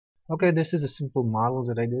Okay, this is a simple model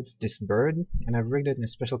that I did of this bird, and I've rigged it in a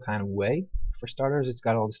special kind of way. For starters, it's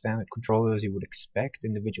got all the standard controllers you would expect: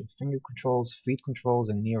 individual finger controls, feet controls,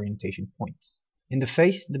 and knee orientation points. In the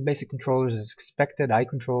face, the basic controllers as expected: eye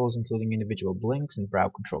controls, including individual blinks, and brow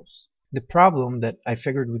controls. The problem that I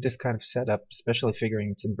figured with this kind of setup, especially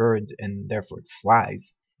figuring it's a bird and therefore it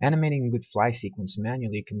flies, animating a good fly sequence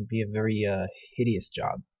manually can be a very hideous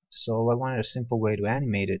job. So I wanted a simple way to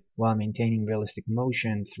animate it while maintaining realistic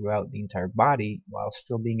motion throughout the entire body while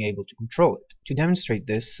still being able to control it. To demonstrate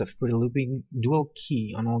this, I've put a looping dual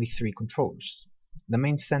key on only three controllers: the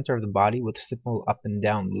main center of the body with a simple up and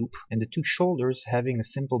down loop, and the two shoulders having a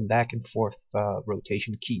simple back and forth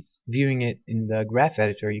rotation keys. Viewing it in the graph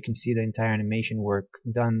editor, you can see the entire animation work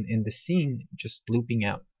done in the scene just looping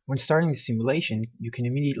out. When starting the simulation, you can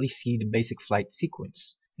immediately see the basic flight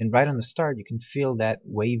sequence, and right on the start you can feel that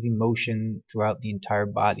wavy motion throughout the entire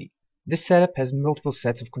body. This setup has multiple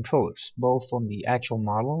sets of controllers, both on the actual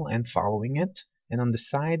model and following it, and on the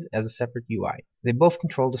side as a separate UI. They both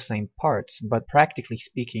control the same parts, but practically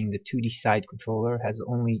speaking, the 2D side controller has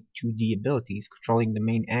only 2D abilities, controlling the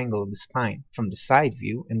main angle of the spine from the side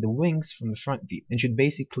view and the wings from the front view, and should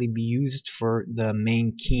basically be used for the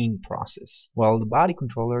main keying process, while the body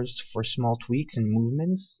controllers for small tweaks and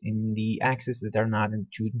movements in the axis that are not in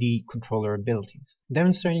 2D controller abilities.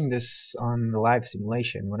 Demonstrating this on the live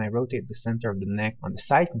simulation, when I rotate the center of the neck on the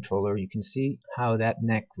side controller, you can see how that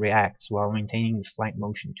neck reacts while maintaining the flight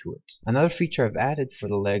motion to it. Another feature I've added for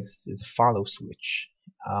the legs is a follow switch.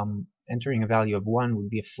 Entering a value of 1 would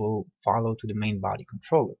be a full follow to the main body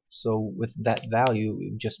controller. So with that value,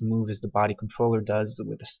 it would just move as the body controller does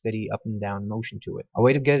with a steady up and down motion to it. A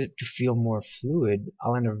way to get it to feel more fluid,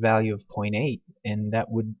 I'll enter a value of 0.8, and that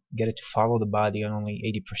would get it to follow the body on only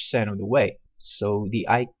 80% of the way. So the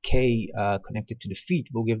IK connected to the feet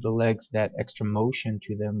will give the legs that extra motion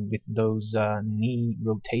to them with those knee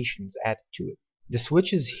rotations added to it. The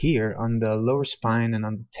switches here on the lower spine and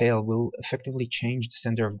on the tail will effectively change the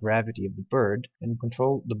center of gravity of the bird and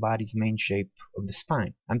control the body's main shape of the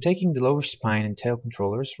spine. I'm taking the lower spine and tail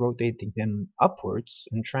controllers, rotating them upwards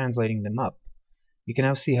and translating them up. You can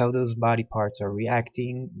now see how those body parts are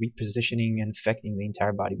reacting, repositioning, and affecting the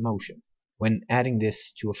entire body motion. When adding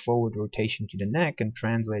this to a forward rotation to the neck and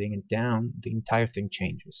translating it down, the entire thing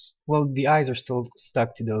changes. Well, the eyes are still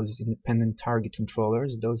stuck to those independent target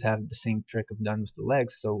controllers. Those have the same trick I've done with the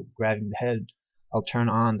legs, so grabbing the head, I'll turn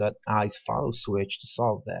on that eyes follow switch to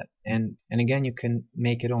solve that. And again, you can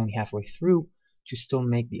make it only halfway through to still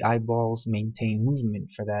make the eyeballs maintain movement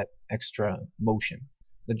for that extra motion.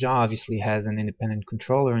 The jaw obviously has an independent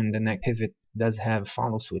controller, and the neck pivot does have a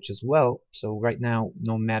follow switch as well. So right now,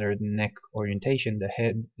 no matter the neck orientation, the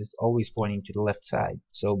head is always pointing to the left side.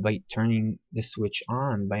 So by turning this switch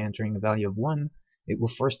on, by entering a value of 1, it will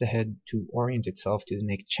force the head to orient itself to the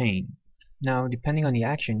neck chain. Now, depending on the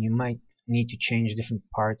action, you might need to change different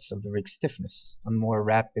parts of the rig stiffness. On more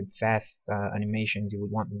rapid, fast animations, you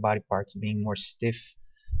would want the body parts being more stiff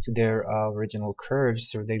to their original curves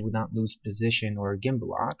so they would not lose position or gimbal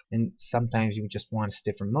lock, and sometimes you would just want a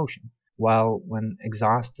stiffer motion. While when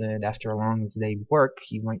exhausted after a long day's work,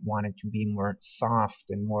 you might want it to be more soft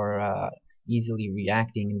and more easily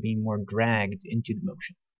reacting and being more dragged into the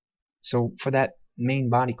motion. So for that main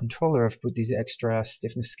body controller, I've put these extra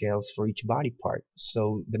stiffness scales for each body part.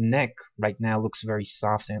 So the neck right now looks very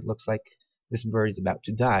soft and it looks like this bird is about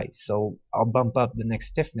to die. So I'll bump up the neck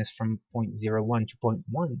stiffness from 0.01 to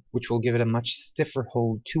 0.1, which will give it a much stiffer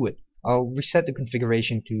hold to it. I'll reset the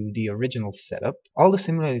configuration to the original setup. All the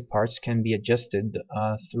simulated parts can be adjusted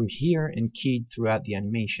through here and keyed throughout the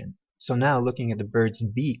animation. So now looking at the bird's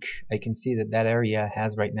beak, I can see that that area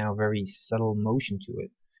has right now very subtle motion to it,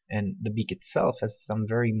 and the beak itself has some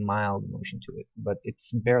very mild motion to it, but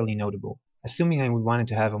it's barely notable. Assuming I would want it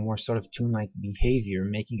to have a more sort of tune-like behavior,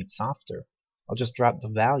 making it softer, I'll just drop the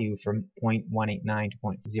value from 0.189 to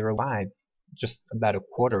 0.05, just about a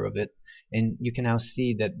quarter of it, and you can now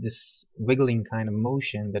see that this wiggling kind of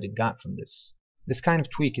motion that it got from this. This kind of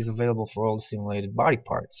tweak is available for all the simulated body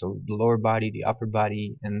parts, so the lower body, the upper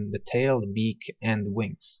body, and the tail, the beak, and the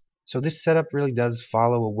wings. So this setup really does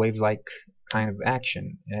follow a wave-like kind of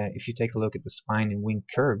action. If you take a look at the spine and wing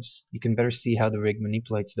curves, you can better see how the rig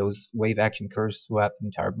manipulates those wave action curves throughout the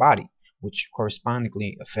entire body, which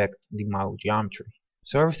correspondingly affect the model geometry.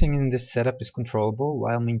 So everything in this setup is controllable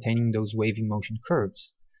while maintaining those wavy motion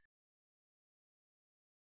curves.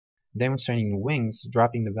 Demonstrating the wings,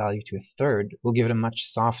 dropping the value to 1/3 will give it a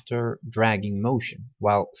much softer, dragging motion,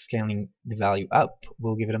 while scaling the value up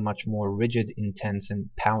will give it a much more rigid, intense, and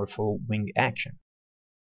powerful wing action.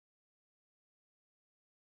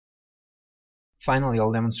 Finally,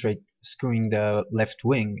 I'll demonstrate screwing the left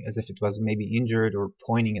wing as if it was maybe injured or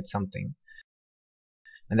pointing at something.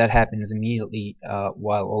 And that happens immediately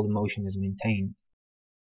while all the motion is maintained.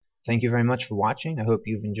 Thank you very much for watching. I hope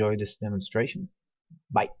you've enjoyed this demonstration.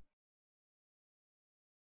 Bye.